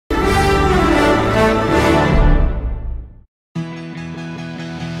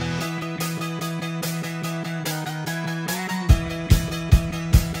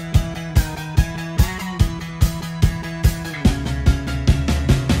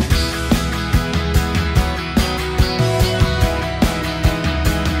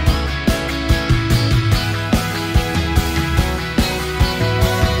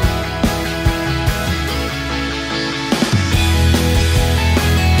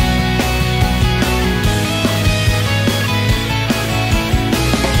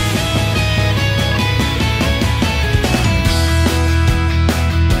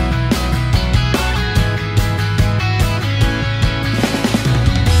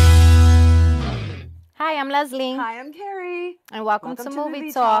Hi, I'm Leslie. Hi, I'm Carrie. And welcome to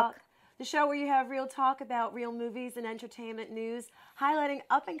Movie Talk. The show where you have real talk about real movies and entertainment news, highlighting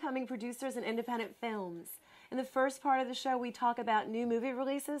up-and-coming producers and independent films. In the first part of the show, we talk about new movie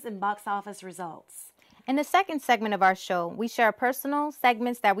releases and box office results. In the second segment of our show, we share personal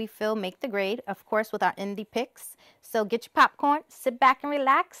segments that we feel make the grade, of course, with our indie picks. So get your popcorn, sit back and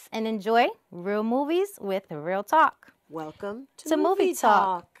relax, and enjoy real movies with real talk. Welcome to Movie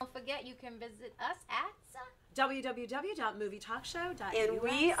Talk. Don't forget you can visit us at www.movietalkshow.us. And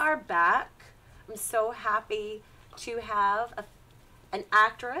we are back. I'm so happy to have an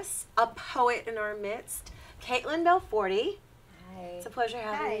actress, a poet in our midst, Caitlin Belforti. Hi. It's a pleasure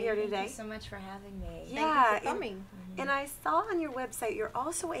having you here today. Thank you so much for having me. Yeah, Thank you for coming. And I saw on your website you're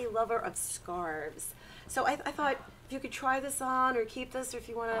also a lover of scarves. So I thought if you could try this on or keep this, or if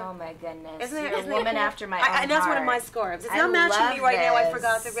you want to. Oh my goodness! Isn't You're a woman after my own And that's heart. one of my scarves. It's not matching me right now. I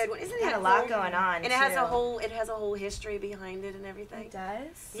forgot the red one. Isn't it? Got a lot going on. And it has a whole history behind it and everything. It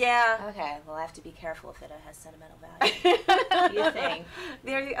does? Yeah. Okay. Well, I have to be careful if it has sentimental value. What do you think?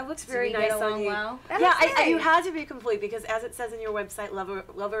 It looks very nice on you. Well? Yeah, you had to be complete because, as it says in your website,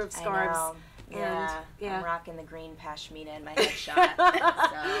 lover of scarves. I know. Yeah. I'm rocking the green pashmina in my headshot. So.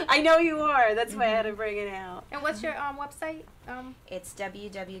 I know you are. That's why I had to bring it out. And what's your website? It's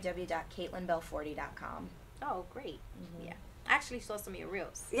www.CaitlinBelforti.com. Oh, great. Yeah. I actually saw some of your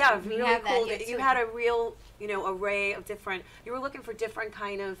reels. Yeah, really cool. You had a real, array of different. You were looking for different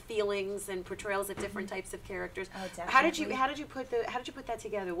kind of feelings and portrayals of different types of characters. Oh, definitely. How did you put that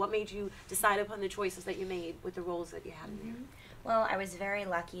together? What made you decide upon the choices that you made with the roles that you had in there? Well, I was very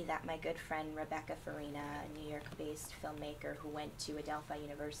lucky that my good friend Rebecca Farina, a New York-based filmmaker who went to Adelphi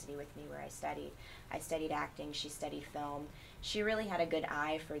University with me where I studied acting, she studied film. She really had a good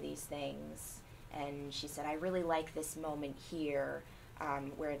eye for these things, and she said, I really like this moment here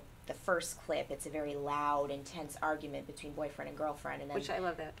where the first clip, it's a very loud, intense argument between boyfriend and girlfriend. And then, which I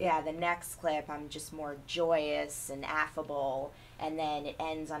love that. Yeah, the next clip, I'm just more joyous and affable, and then it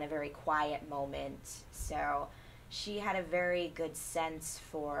ends on a very quiet moment. So she had a very good sense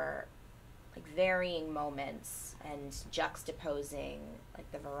for varying moments and juxtaposing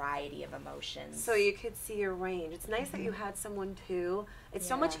the variety of emotions. So you could see your range. It's nice that you had someone too. It's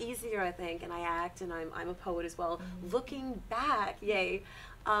so much easier, I think, and I act and I'm a poet as well. Looking back,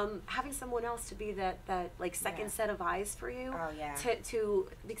 having someone else to be that second set of eyes for you. Oh yeah.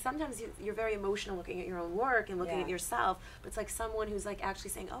 Because sometimes you're very emotional looking at your own work and looking at yourself, but it's like someone who's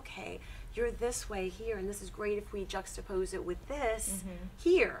actually saying, okay, you're this way here, and this is great if we juxtapose it with this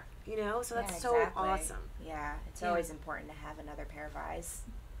here. So that's so awesome. Yeah, it's always important to have another pair of eyes.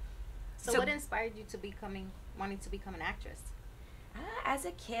 So what inspired you to wanting to become an actress? As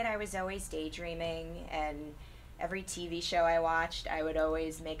a kid, I was always daydreaming, and every TV show I watched, I would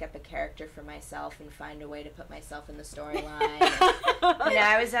always make up a character for myself and find a way to put myself in the storyline.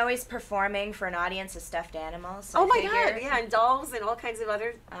 I was always performing for an audience of stuffed animals. So oh my God, yeah, and dolls and all kinds of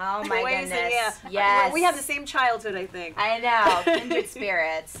other oh my toys. goodness, And yes. We have the same childhood, I think. I know, kindred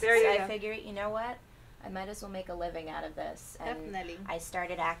spirits. There you go. I figured, you know what? I might as well make a living out of this. And definitely. I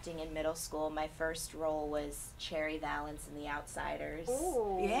started acting in middle school. My first role was Cherry Valance in The Outsiders.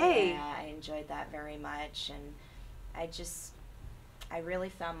 Oh, yay! Yeah, I enjoyed that very much, and I really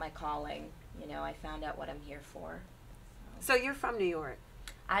found my calling. I found out what I'm here for. So you're from New York?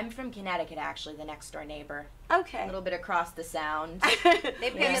 I'm from Connecticut, actually, the next door neighbor. Okay. A little bit across the sound.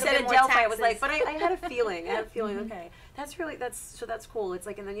 They pay You said Adelphi. I was like, but I had a feeling. Okay. That's cool. It's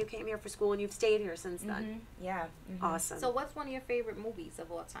and then you came here for school and you've stayed here since then. Yeah. Awesome. So what's one of your favorite movies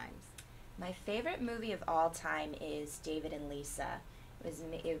of all times? My favorite movie of all time is David and Lisa.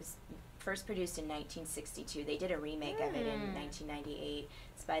 It was first produced in 1962. They did a remake of it in 1998.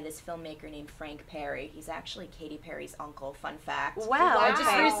 It's by this filmmaker named Frank Perry. He's actually Katy Perry's uncle. Fun fact. Wow. I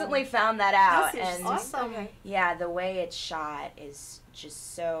just recently found that out. That's awesome. Okay. Yeah, the way it's shot is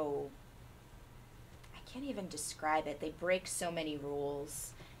just so, I can't even describe it. They break so many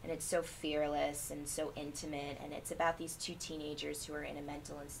rules, and it's so fearless and so intimate, and it's about these two teenagers who are in a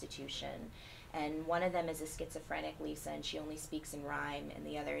mental institution. And one of them is a schizophrenic, Lisa, and she only speaks in rhyme, and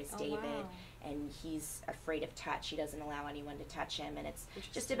the other is David, and he's afraid of touch. He doesn't allow anyone to touch him, and it's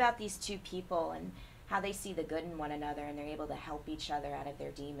just about these two people and how they see the good in one another, and they're able to help each other out of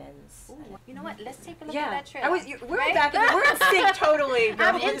their demons. Ooh, you know what? Let's take a look at that trailer. We're back. We're in sync totally.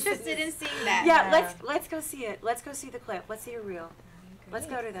 I'm interested in seeing that. Yeah, let's go see it. Let's go see the clip. Let's see your reel. Let's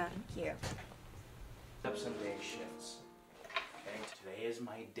go to that. Thank you. Up some day shifts. Okay, today is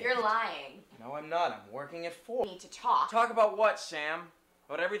my day. You're lying. No, I'm not. I'm working at 4. We need to talk. Talk about what, Sam?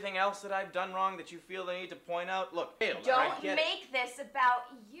 About everything else that I've done wrong that you feel the need to point out? Look, Dale, I Don't get make this about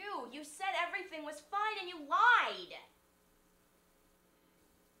you. You said everything was fine and you lied.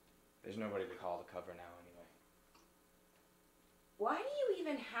 There's nobody to call to cover now anyway. Why do you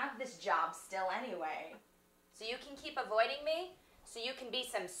even have this job still anyway? So you can keep avoiding me? So you can be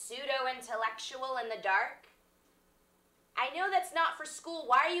some pseudo-intellectual in the dark? I know that's not for school.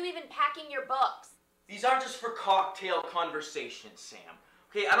 Why are you even packing your books? These aren't just for cocktail conversations, Sam.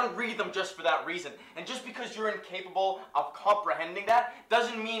 Okay, I don't read them just for that reason. And just because you're incapable of comprehending that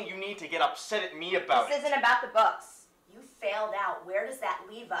doesn't mean you need to get upset at me about it. This isn't about the books. You failed out. Where does that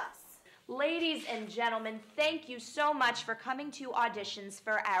leave us? Ladies and gentlemen, thank you so much for coming to auditions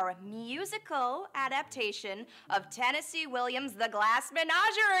for our musical adaptation of Tennessee Williams' The Glass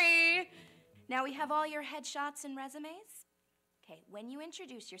Menagerie. Now we have all your headshots and resumes. Okay, when you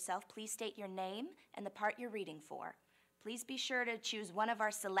introduce yourself, please state your name and the part you're reading for. Please be sure to choose one of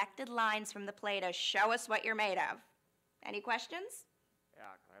our selected lines from the play to show us what you're made of. Any questions? Yeah,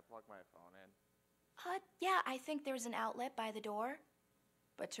 can I plug my phone in? Yeah, I think there's an outlet by the door.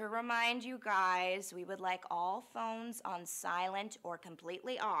 But to remind you guys, we would like all phones on silent or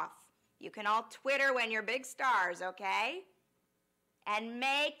completely off. You can all Twitter when you're big stars, okay? And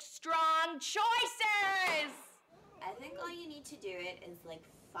make strong choices! I think all you need to do it is like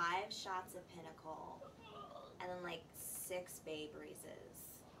 5 shots of Pinnacle and then like 6 Bay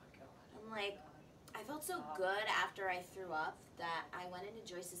Breezes. And like, I felt so good after I threw up that I went into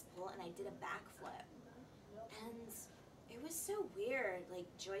Joyce's pool and I did a backflip. And it was so weird. Like,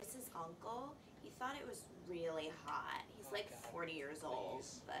 Joyce's uncle, he thought it was really hot. He's like 40 years old,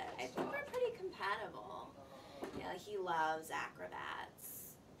 but I think we're pretty compatible. Yeah, he loves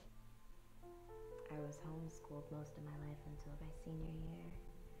acrobats. I was homeschooled most of my life until my senior year.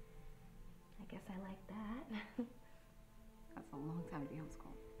 I guess I like that. That's a long time to be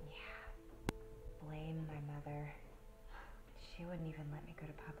homeschooled. Yeah. Blame my mother. She wouldn't even let me go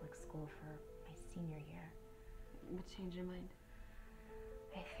to public school for my senior year. What changed your mind?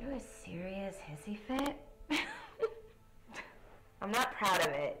 I threw a serious hissy fit. I'm not proud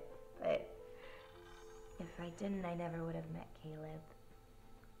of it, but if I didn't, I never would have met Caleb.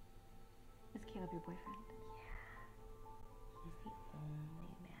 Is Caleb your boyfriend? Yeah. He's the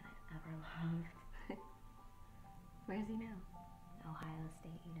only man I've ever loved. Where is he now? Ohio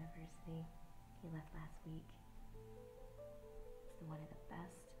State University. He left last week. It's one of the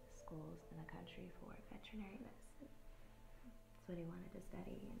best schools in the country for veterinary medicine. That's what he wanted to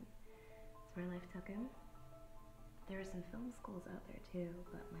study, and that's where life took him. There were some film schools out there too,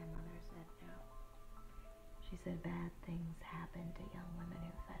 but my mother said no. She said bad things happen to young women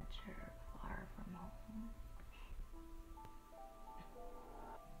who venture far from home.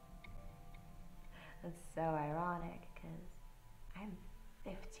 That's so ironic, because I'm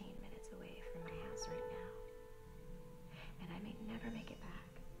 15 minutes away from my house right now, and I may never make it back.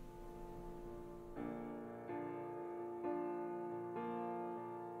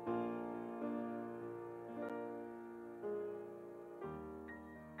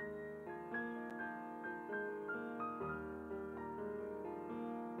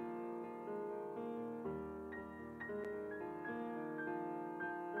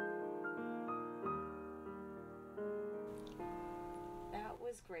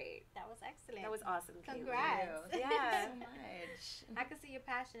 Was great. That was excellent. That was awesome. Congrats. Thank you Yeah. so much. I can see your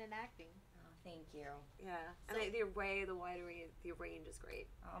passion in acting. Oh, thank you. Yeah. So- And the array, the wide array, the range is great.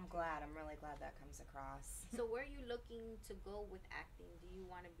 Oh, I'm glad. I'm really glad that comes across. So where are you looking to go with acting? Do you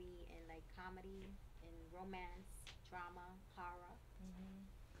want to be in like comedy, in romance, drama, horror?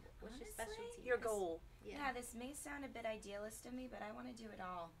 What's your Honestly, specialty? Your goal. Yeah, this may sound a bit idealist of me, but I want to do it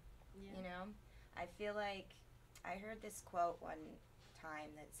all. Yeah. You know? I feel like I heard this quote one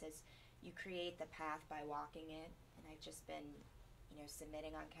time that says, you create the path by walking it. And I've just been,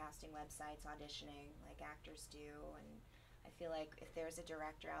 submitting on casting websites, auditioning like actors do. And I feel like if there's a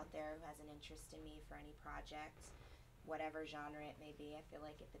director out there who has an interest in me for any project, whatever genre it may be, I feel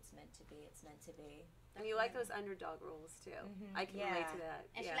like if it's meant to be, it's meant to be. And you like those underdog roles too. I can relate to that.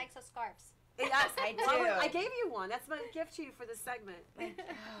 And yeah. she likes her scarves. Yes, I Well, do. I gave you one. That's my gift to you for this segment. Thank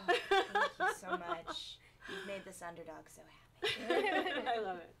you so much. You've made this underdog so happy. I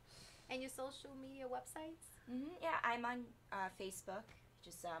love it. And your social media websites? Yeah, I'm on Facebook.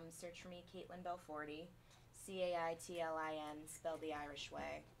 Just search for me, Caitlin Belforti. Caitlin, spelled the Irish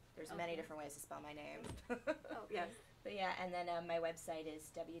way. There's many different ways to spell my name. Oh, yes. But yeah, and then my website is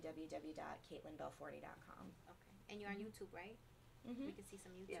www.caitlinbelforti.com. Okay. And you're on YouTube, right? We can see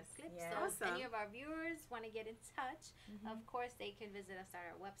some YouTube Yes. clips. Yeah. So if Awesome. any of our viewers want to get in touch, of course they can visit us at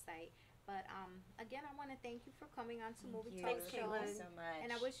our website, But again, I want to thank you for coming on to Movie Talk Thanks, Show. Caitlin. Thank you so much. And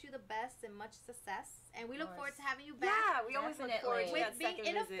I wish you the best and much success. And we look course. forward to having you back. Yeah, we always look forward to Definitely. that with being second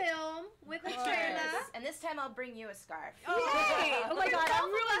in a visit. film with a Of trailer. course. And this time I'll bring you a scarf. Yay! Oh my We're God, both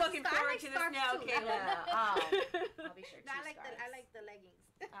I'm really of us looking scarf. I forward like to this scarves now, too. Caitlin. Yeah. I'll be sure. No, Two I like scarves. the leggings.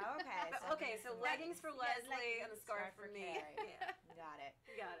 Oh, okay. Okay, so leggings for Yes, Leslie leggings. and the scarf for me. Carrie. Yeah, Got it.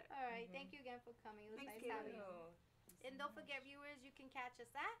 you got it. All right, thank you again for coming. It was Thanks, nice having Caitlin. you. And don't forget, viewers, you can catch us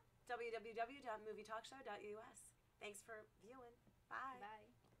at www.movietalkshow.us. Thanks for viewing. Bye. Bye.